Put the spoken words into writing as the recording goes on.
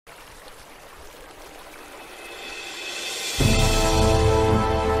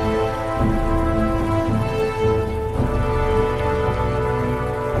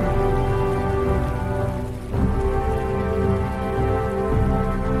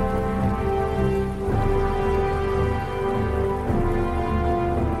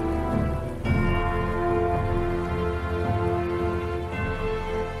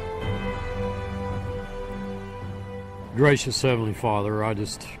Gracious Heavenly Father, I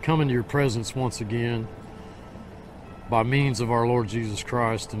just come into your presence once again by means of our Lord Jesus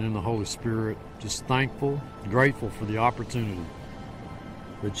Christ and in the Holy Spirit, just thankful, grateful for the opportunity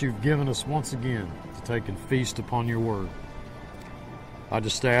that you've given us once again to take and feast upon your word. I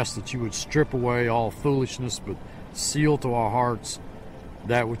just ask that you would strip away all foolishness, but seal to our hearts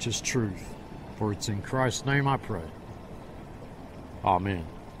that which is truth. For it's in Christ's name I pray. Amen.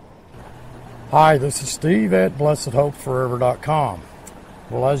 Hi, this is Steve at BlessedHopeForever.com.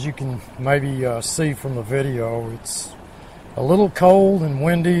 Well, as you can maybe see from the video, it's a little cold and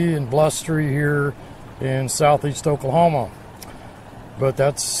windy and blustery here in southeast Oklahoma. But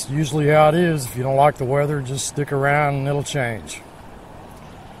that's usually how it is. If you don't like the weather, just stick around and it'll change.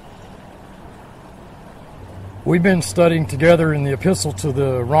 We've been studying together in the epistle to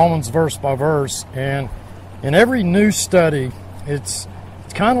the Romans verse by verse, and in every new study, it's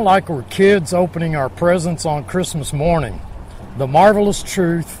kind of like we're kids opening our presents on Christmas morning. The marvelous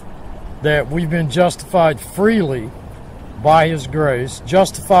truth that we've been justified freely by His grace,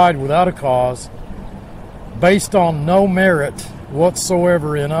 justified without a cause, based on no merit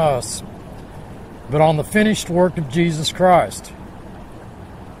whatsoever in us, but on the finished work of Jesus Christ.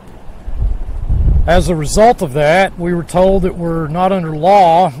 As a result of that, we were told that we're not under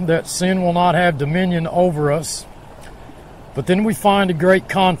law, that sin will not have dominion over us. But then we find a great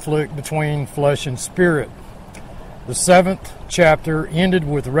conflict between flesh and spirit. The 7th chapter ended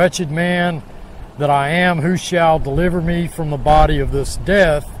with, "Wretched man that I am, who shall deliver me from the body of this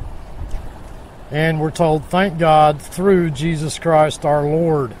death?" And we're told, thank God, through Jesus Christ our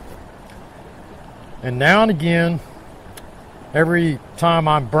Lord. And now and again, every time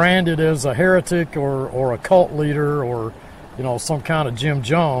I'm branded as a heretic or a cult leader or, some kind of Jim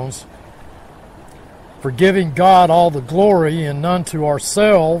Jones, for giving God all the glory and none to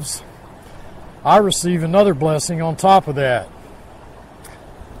ourselves, I receive another blessing on top of that.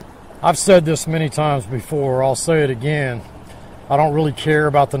 I've said this many times before, I'll say it again. I don't really care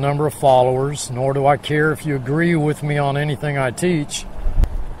about the number of followers, nor do I care if you agree with me on anything I teach,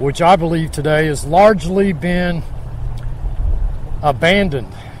 which I believe today has largely been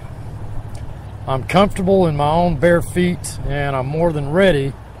abandoned. I'm comfortable in my own bare feet, and I'm more than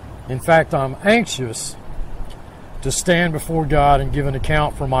ready. In fact, I'm anxious to stand before God and give an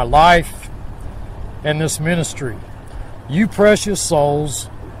account for my life and this ministry. You precious souls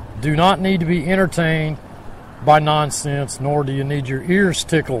do not need to be entertained by nonsense, nor do you need your ears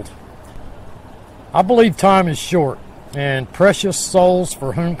tickled. I believe time is short, and precious souls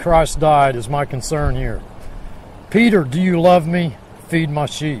for whom Christ died is my concern here. Peter, do you love me? Feed my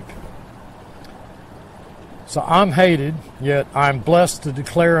sheep. So I'm hated, yet I'm blessed to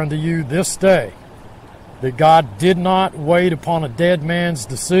declare unto you this day that God did not wait upon a dead man's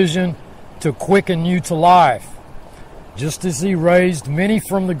decision to quicken you to life, just as He raised many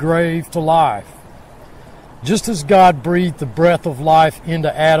from the grave to life. Just as God breathed the breath of life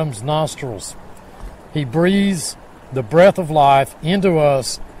into Adam's nostrils, He breathes the breath of life into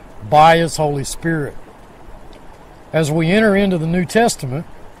us by His Holy Spirit. As we enter into the New Testament,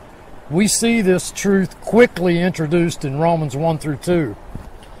 we see this truth quickly introduced in Romans 1 through 2.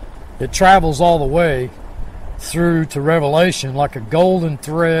 It travels all the way through to Revelation like a golden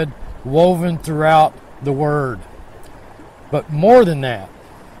thread woven throughout the Word. But more than that,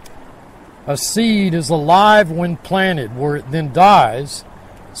 a seed is alive when planted, where it then dies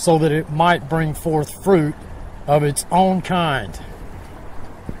so that it might bring forth fruit of its own kind.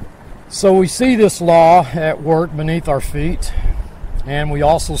 So we see this law at work beneath our feet, and we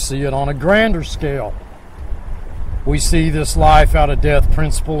also see it on a grander scale. We see this life out of death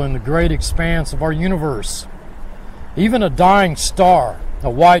principle in the great expanse of our universe. Even a dying star, a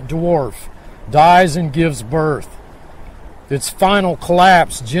white dwarf, dies and gives birth. Its final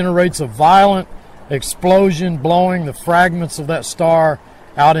collapse generates a violent explosion, blowing the fragments of that star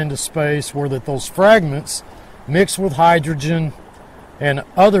out into space, where those fragments mix with hydrogen and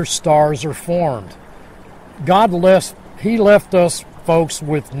other stars are formed. He left us, folks,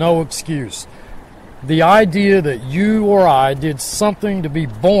 with no excuse. The idea that you or I did something to be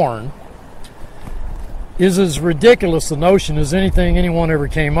born is as ridiculous a notion as anything anyone ever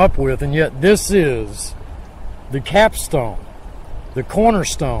came up with, and yet this is the capstone, the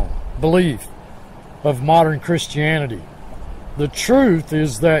cornerstone belief of modern Christianity. The truth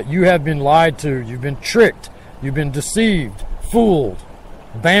is that you have been lied to, you've been tricked, you've been deceived, fooled,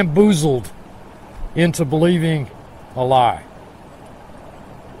 bamboozled into believing a lie.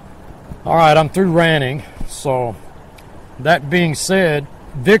 All right, I'm through ranting. So that being said,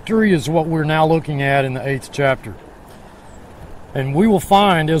 victory is what we're now looking at in the 8th chapter. And we will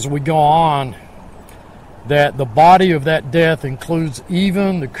find as we go on that the body of that death includes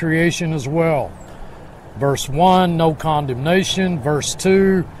even the creation as well. Verse 1, no condemnation. Verse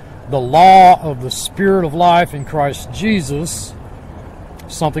 2, the law of the Spirit of life in Christ Jesus,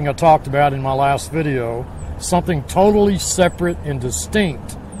 something I talked about in my last video, something totally separate and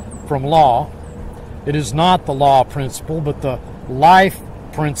distinct from law. It is not the law principle, but the life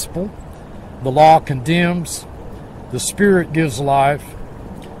principle. The law condemns, the Spirit gives life.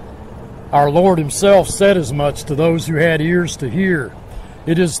 Our Lord himself said as much to those who had ears to hear.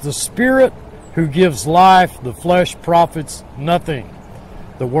 It is the Spirit who gives life, the flesh profits nothing.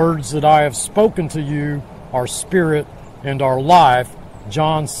 The words that I have spoken to you are spirit and are life,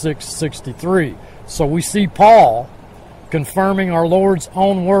 John 6:63. So we see Paul confirming our Lord's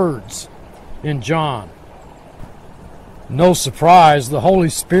own words in John. No surprise, the Holy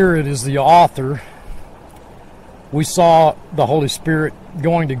Spirit is the author. We saw the Holy Spirit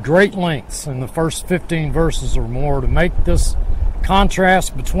going to great lengths in the first 15 verses or more to make this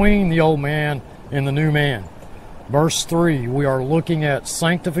contrast between the old man and the new man. Verse 3, we are looking at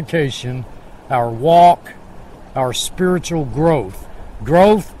sanctification, our walk, our spiritual growth.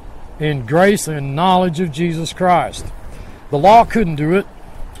 Growth in grace and knowledge of Jesus Christ. The law couldn't do it.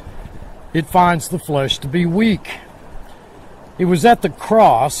 It finds the flesh to be weak. It was at the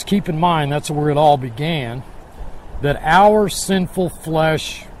cross, keep in mind that's where it all began, that our sinful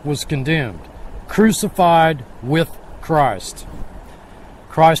flesh was condemned, crucified with Christ.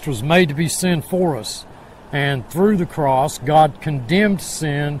 Christ was made to be sin for us, and through the cross, God condemned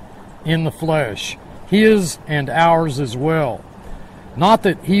sin in the flesh, his and ours as well. Not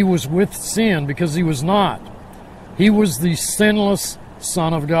that he was with sin, because he was not. He was the sinless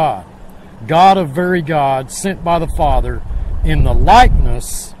Son of God, God of very God, sent by the Father in the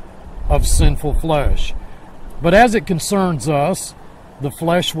likeness of sinful flesh. But as it concerns us, the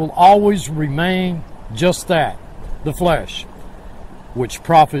flesh will always remain just that, the flesh, which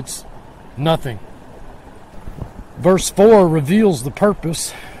profits nothing. Verse 4 reveals the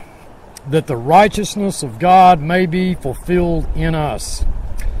purpose, that the righteousness of God may be fulfilled in us.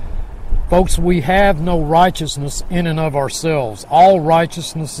 Folks, we have no righteousness in and of ourselves. All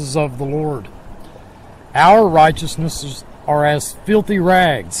righteousness is of the Lord. Our righteousnesses are as filthy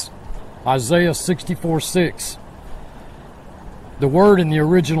rags. Isaiah 64:6. The word in the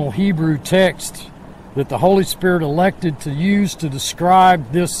original Hebrew text that the Holy Spirit elected to use to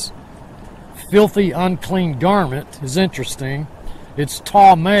describe this filthy, unclean garment is interesting. It's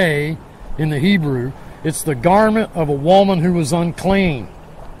tameh in the Hebrew. It's the garment of a woman who was unclean.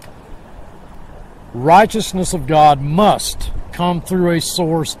 Righteousness of God must come through a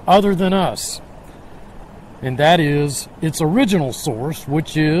source other than us, and that is its original source,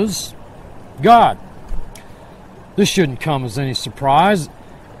 which is God. This shouldn't come as any surprise.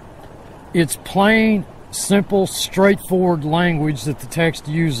 It's plain, simple, straightforward language that the text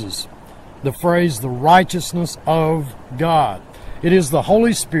uses. The phrase, the righteousness of God. It is the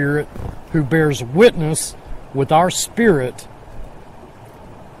Holy Spirit who bears witness with our spirit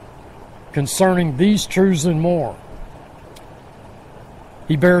concerning these truths and more.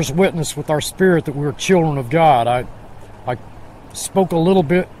 He bears witness with our spirit that we're children of God. I spoke a little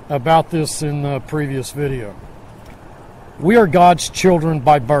bit about this in the previous video. We are God's children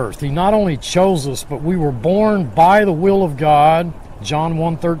by birth. He not only chose us, but we were born by the will of God, John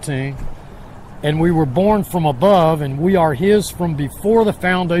 1:13, and we were born from above, and we are His from before the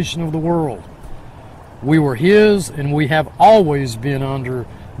foundation of the world. We were His, and we have always been under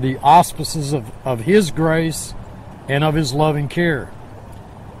the auspices of His grace and of His loving care.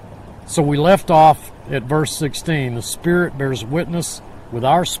 So we left off at verse 16. The Spirit bears witness with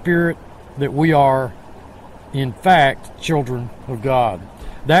our spirit that we are, in fact, children of God.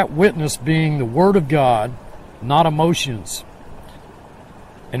 That witness being the Word of God, not emotions.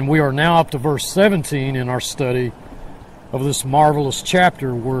 And we are now up to verse 17 in our study of this marvelous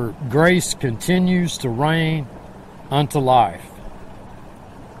chapter where grace continues to reign unto life.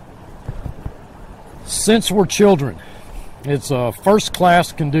 Since we're children, it's a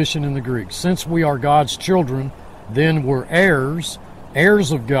first-class condition in the Greek. Since we are God's children, then we're heirs,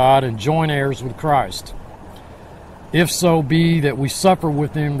 heirs of God, and joint heirs with Christ. If so be that we suffer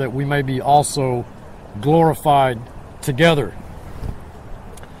with Him, that we may be also glorified together.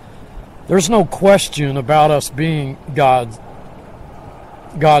 There's no question about us being God's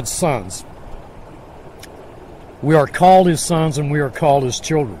sons. We are called His sons and we are called His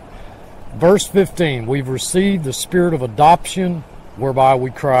children. Verse 15, we've received the spirit of adoption, whereby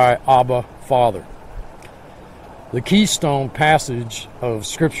we cry, Abba, Father. The keystone passage of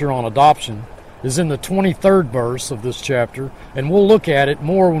Scripture on adoption is in the 23rd verse of this chapter, and we'll look at it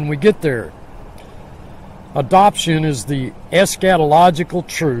more when we get there. Adoption is the eschatological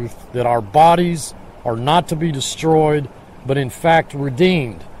truth that our bodies are not to be destroyed, but in fact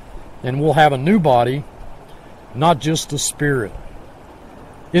redeemed, and we'll have a new body, not just a spirit.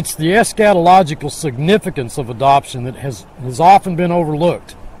 It's the eschatological significance of adoption that has often been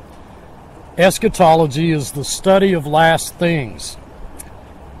overlooked. Eschatology is the study of last things.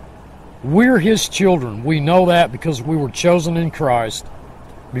 We're His children. We know that because we were chosen in Christ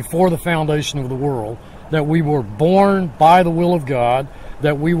before the foundation of the world, that we were born by the will of God,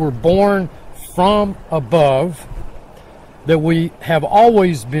 that we were born from above, that we have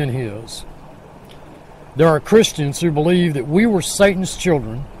always been His. There are Christians who believe that we were Satan's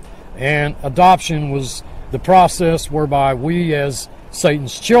children, and adoption was the process whereby we, as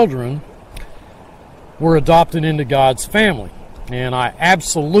Satan's children, were adopted into God's family. And I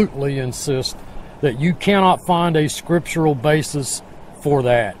absolutely insist that you cannot find a scriptural basis for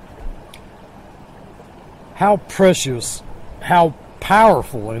that. How precious, how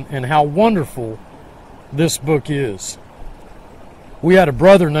powerful, and how wonderful this book is. We had a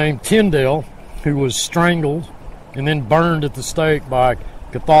brother named Tyndale who was strangled and then burned at the stake by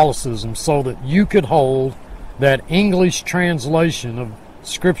Catholicism so that you could hold that English translation of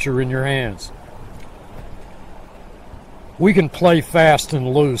Scripture in your hands. We can play fast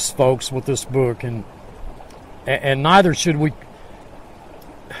and loose, folks, with this book, and neither should we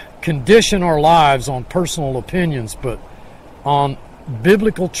condition our lives on personal opinions, but on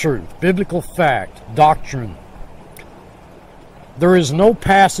biblical truth, biblical fact, doctrine. There is no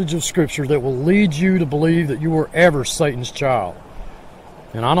passage of Scripture that will lead you to believe that you were ever Satan's child.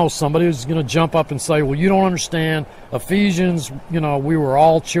 And I know somebody is going to jump up and say, well, you don't understand. Ephesians, we were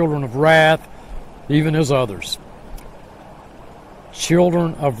all children of wrath, even as others.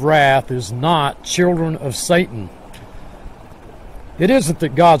 Children of wrath is not children of Satan. It isn't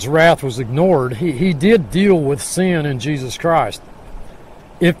that God's wrath was ignored. He did deal with sin in Jesus Christ.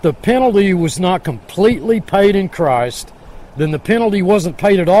 If the penalty was not completely paid in Christ, then the penalty wasn't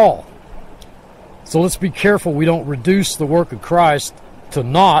paid at all. So let's be careful we don't reduce the work of Christ to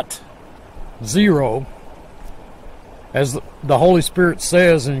naught, zero, as the Holy Spirit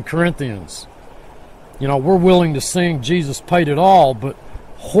says in Corinthians. We're willing to sing Jesus paid it all, but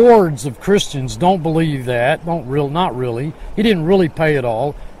hordes of Christians don't believe that. Not really. He didn't really pay it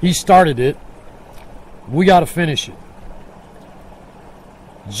all. He started it. We got to finish it.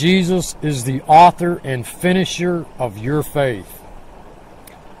 Jesus is the author and finisher of your faith.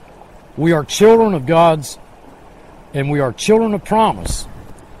 We are children of God's, and we are children of promise.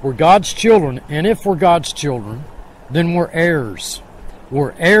 We're God's children, and if we're God's children, then we're heirs.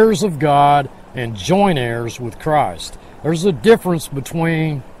 We're heirs of God and joint heirs with Christ. There's a difference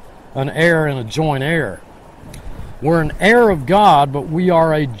between an heir and a joint heir. We're an heir of God, but we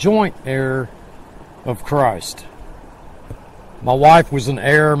are a joint heir of Christ. My wife was an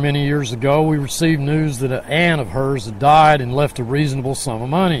heir many years ago. We received news that an aunt of hers had died and left a reasonable sum of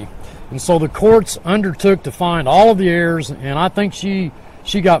money. And so the courts undertook to find all of the heirs, and I think she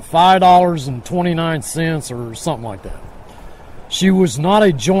got $5.29 or something like that. She was not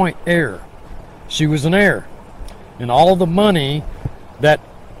a joint heir. She was an heir. And all of the money that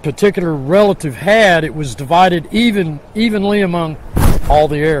particular relative had, it was divided evenly among all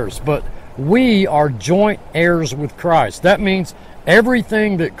the heirs. But we are joint heirs with Christ. That means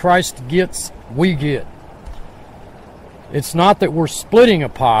everything that Christ gets, we get. It's not that we're splitting a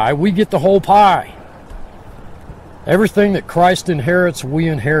pie. We get the whole pie. Everything that Christ inherits, we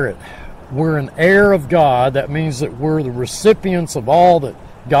inherit. We're an heir of God. That means that we're the recipients of all that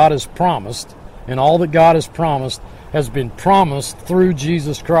God has promised. And all that God has promised has been promised through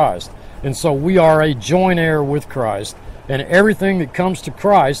Jesus Christ. And so we are a joint heir with Christ. And everything that comes to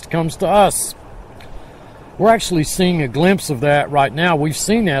Christ comes to us. We're actually seeing a glimpse of that right now. We've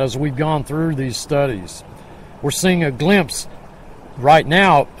seen that as we've gone through these studies. We're seeing a glimpse right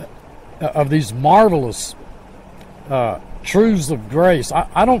now of these marvelous truths of grace.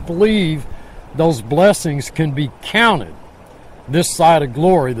 I don't believe those blessings can be counted this side of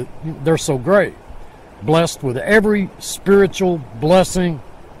glory, that they're so great. Blessed with every spiritual blessing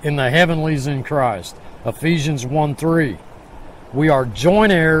in the heavenlies in Christ. Ephesians 1:3. We are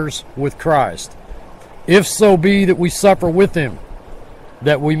joint heirs with Christ, if so be that we suffer with Him,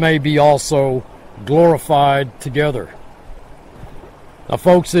 that we may be also glorified together. Now,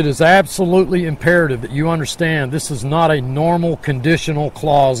 folks, it is absolutely imperative that you understand this is not a normal conditional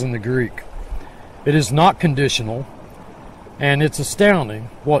clause in the Greek. It is not conditional, and it's astounding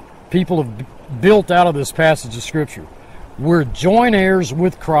what people have built out of this passage of Scripture. We're joint heirs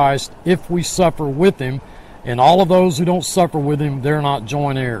with Christ if we suffer with Him, and all of those who don't suffer with Him, they're not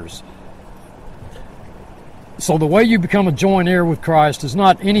joint heirs. So the way you become a joint heir with Christ is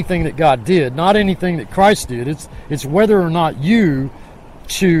not anything that God did, not anything that Christ did. It's whether or not you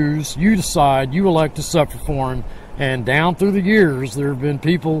choose, you decide, you elect to suffer for Him. And down through the years, there have been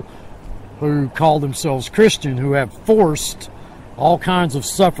people who call themselves Christian who have forced all kinds of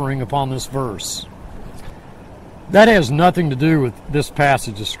suffering upon this verse. That has nothing to do with this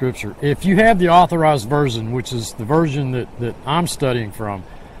passage of Scripture. If you have the Authorized Version, which is the version that I'm studying from,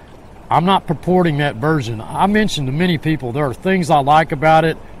 I'm not purporting that version. I mentioned to many people there are things I like about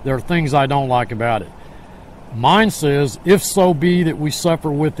it, there are things I don't like about it. Mine says, if so be that we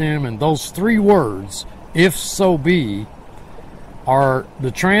suffer with Him, and those three words, if so be, are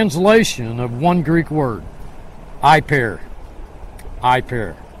the translation of one Greek word, iper.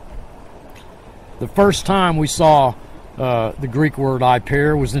 Iper. The first time we saw the Greek word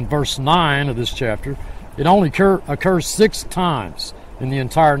iper was in verse 9 of this chapter. It only occurs 6 times in the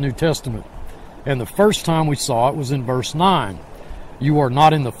entire New Testament. And the first time we saw it was in verse 9. You are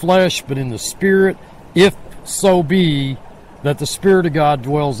not in the flesh, but in the Spirit, if so be that the Spirit of God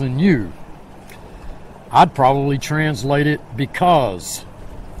dwells in you. I'd probably translate it because.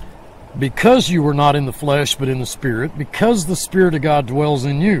 Because you were not in the flesh, but in the Spirit, because the Spirit of God dwells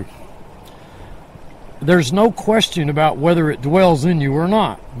in you. There's no question about whether it dwells in you or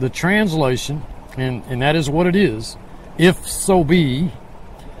not. The translation, and that is what it is, if so be,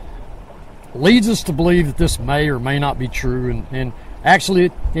 leads us to believe that this may or may not be true, and actually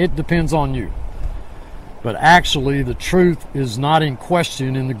it depends on you. But actually the truth is not in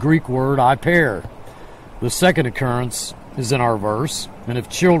question in the Greek word iper. The second occurrence is in our verse, and if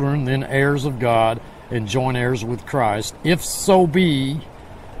children, then heirs of God and joint heirs with Christ, if so be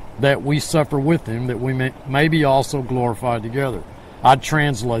that we suffer with Him, that we may be also glorified together. I'd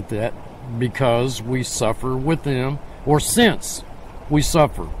translate that because we suffer with Him, or since we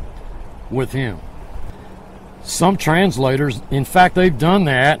suffer with Him. Some translators, in fact, they've done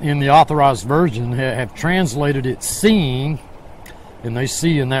that in the Authorized Version, have translated it seeing, and they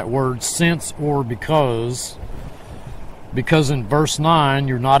see in that word since or because in verse 9,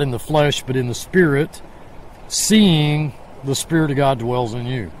 you're not in the flesh but in the Spirit, seeing the Spirit of God dwells in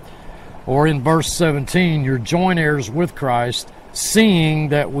you. Or in verse 17, you're joint heirs with Christ, seeing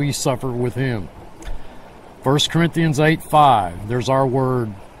that we suffer with Him. 1 Corinthians 8:5, there's our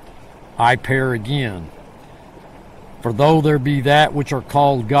word, iper again. For though there be that which are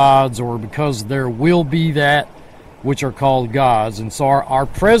called gods, or because there will be that which are called gods. And so our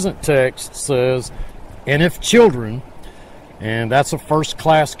present text says, and if children, and that's a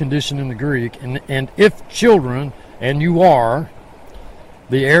first-class condition in the Greek, and if children, and you are,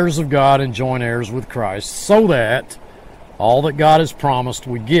 the heirs of God and joint heirs with Christ, so that all that God has promised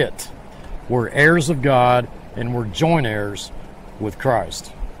we get. We're heirs of God and we're joint heirs with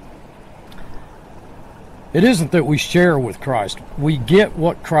Christ. It isn't that we share with Christ. We get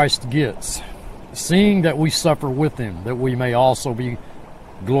what Christ gets, seeing that we suffer with Him, that we may also be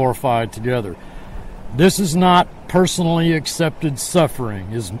glorified together. This is not personally accepted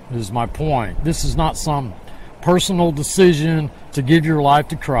suffering, is my point. This is not some personal decision to give your life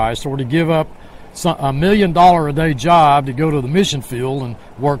to Christ or to give up $1 million a day job to go to the mission field and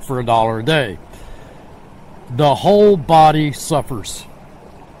work for $1 a day. The whole body suffers.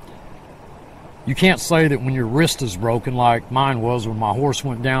 You can't say that when your wrist is broken like mine was when my horse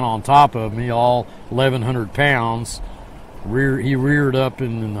went down on top of me, all 1,100 pounds. He reared up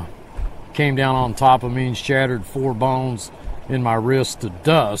and came down on top of me and shattered 4 bones in my wrist to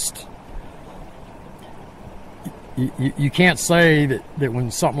dust. You can't say that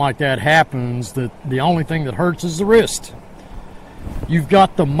when something like that happens that the only thing that hurts is the wrist. You've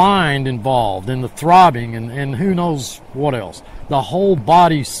got the mind involved and the throbbing and who knows what else. The whole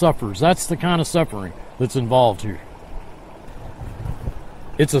body suffers. That's the kind of suffering that's involved here.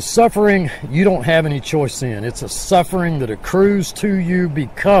 It's a suffering you don't have any choice in. It's a suffering that accrues to you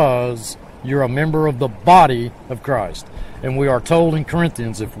because you're a member of the body of Christ. And we are told in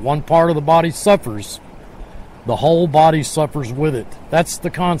Corinthians, if one part of the body suffers, the whole body suffers with it. That's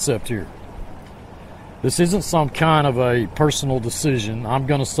the concept here. This isn't some kind of a personal decision. I'm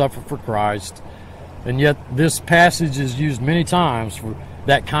going to suffer for Christ. And yet this passage is used many times for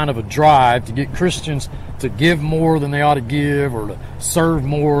that kind of a drive to get Christians to give more than they ought to give, or to serve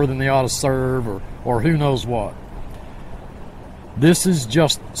more than they ought to serve, or who knows what. This is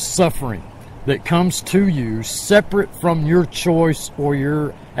just suffering that comes to you separate from your choice or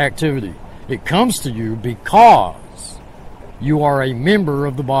your activity. It comes to you because you are a member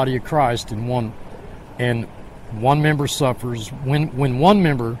of the body of Christ, and one member suffers. When one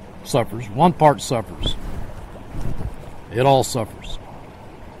member suffers, one part suffers, it all suffers.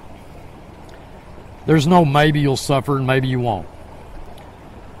 There's no maybe you'll suffer and maybe you won't.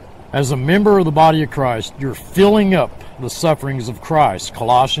 As a member of the body of Christ, you're filling up the sufferings of Christ.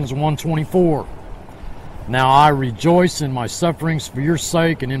 Colossians 1:24. Now I rejoice in my sufferings for your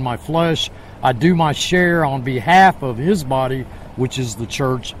sake, and in my flesh I do my share on behalf of his body, which is the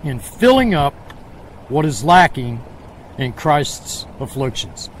church, in filling up what is lacking in Christ's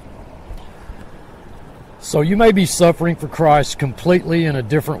afflictions. So you may be suffering for Christ completely in a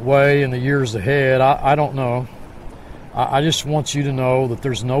different way in the years ahead. I don't know. I just want you to know that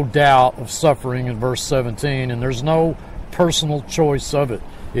there's no doubt of suffering in verse 17, and there's no personal choice of it.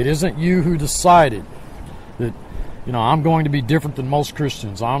 It isn't you who decided that, I'm going to be different than most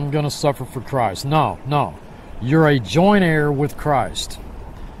Christians. I'm going to suffer for Christ. No. You're a joint heir with Christ.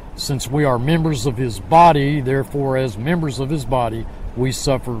 Since we are members of his body, therefore as members of his body, we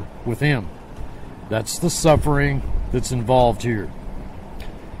suffer with him. That's the suffering that's involved here.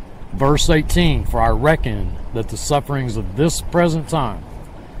 Verse 18, for I reckon that the sufferings of this present time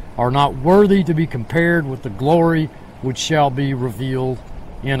are not worthy to be compared with the glory which shall be revealed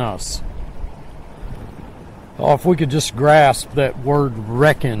in us. Oh, if we could just grasp that word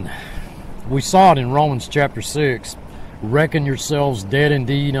reckon. We saw it in Romans chapter 6. Reckon yourselves dead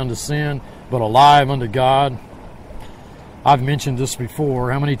indeed unto sin, but alive unto God. I've mentioned this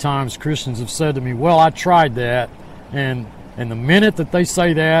before. How many times Christians have said to me, well, I tried that. And the minute that they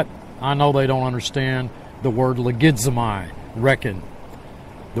say that, I know they don't understand the word legizomai, reckon.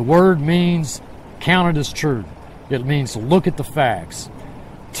 The word means count it as true. It means look at the facts.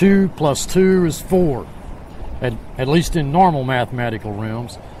 2 plus 2 is 4, at least in normal mathematical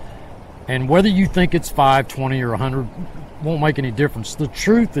realms. And whether you think it's 5, 20, or 100 won't make any difference. The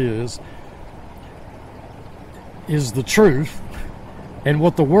truth is the truth. And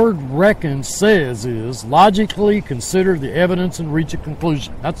what the word reckon says is logically consider the evidence and reach a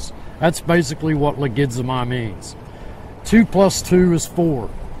conclusion. That's basically what legizomai means. 2 plus 2 is 4.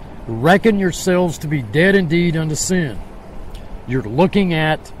 Reckon yourselves to be dead indeed unto sin. You're looking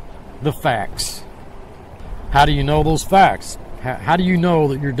at the facts. How do you know those facts? How do you know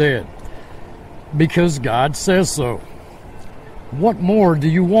that you're dead? Because God says so. What more do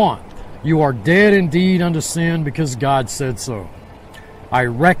you want? You are dead indeed unto sin because God said so. I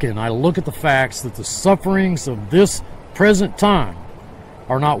look at the facts that the sufferings of this present time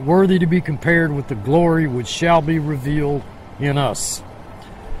are not worthy to be compared with the glory which shall be revealed in us.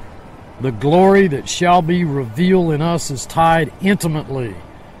 The glory that shall be revealed in us is tied intimately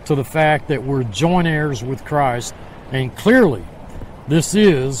to the fact that we're joint heirs with Christ, and clearly this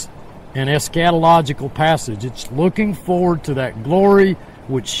is an eschatological passage. It's looking forward to that glory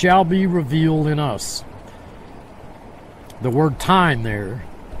which shall be revealed in us. The word time there,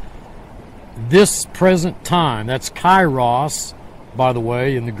 this present time, that's kairos, by the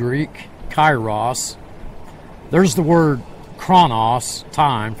way, in the Greek, kairos. There's the word chronos,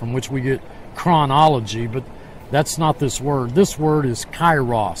 time, from which we get chronology, but that's not this word. This word is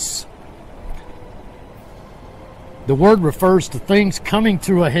kairos. The word refers to things coming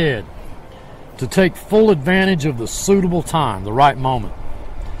to a head, to take full advantage of the suitable time, the right moment.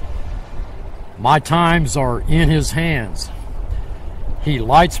 My times are in his hands. He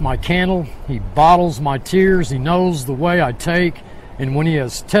lights my candle. He bottles my tears. He knows the way I take. And when he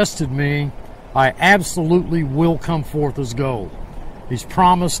has tested me, I absolutely will come forth as gold. He's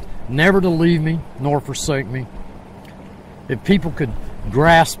promised never to leave me nor forsake me. If people could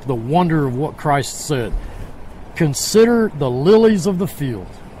grasp the wonder of what Christ said, consider the lilies of the field,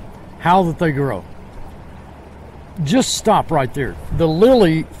 how that they grow. Just stop right there. The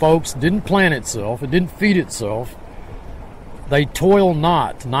lily, folks, didn't plant itself. It didn't feed itself. They toil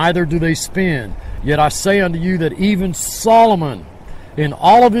not, neither do they spin. Yet I say unto you that even Solomon, in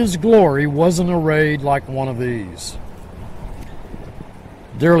all of his glory, wasn't arrayed like one of these.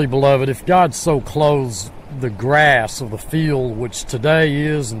 Dearly beloved, if God so clothes the grass of the field, which today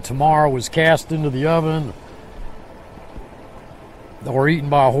is and tomorrow is cast into the oven or eaten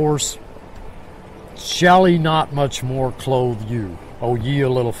by a horse, shall he not much more clothe you, O ye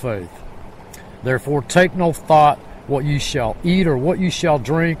of little faith? Therefore take no thought what you shall eat or what you shall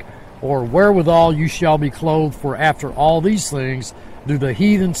drink, or wherewithal you shall be clothed, for after all these things do the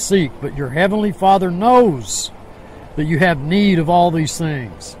heathen seek. But your heavenly Father knows that you have need of all these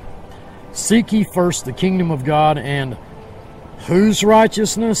things. Seek ye first the kingdom of God, and whose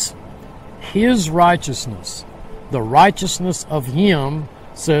righteousness? His righteousness. The righteousness of him,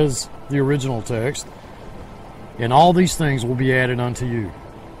 says the original text, and all these things will be added unto you.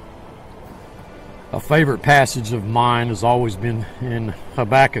 A favorite passage of mine has always been in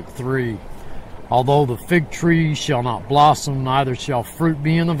Habakkuk 3. Although the fig tree shall not blossom, neither shall fruit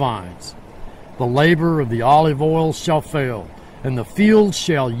be in the vines, The labor of the olive oil shall fail, and the field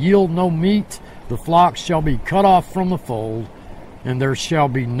shall yield no meat. The flock shall be cut off from the fold, and there shall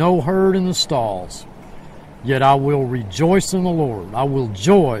be no herd in the stalls. Yet I will rejoice in the Lord. I will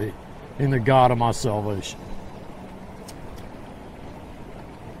joy in the God of my salvation.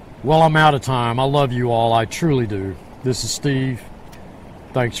 Well, I'm out of time. I love you all. I truly do. This is Steve.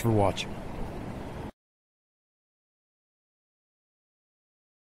 Thanks for watching.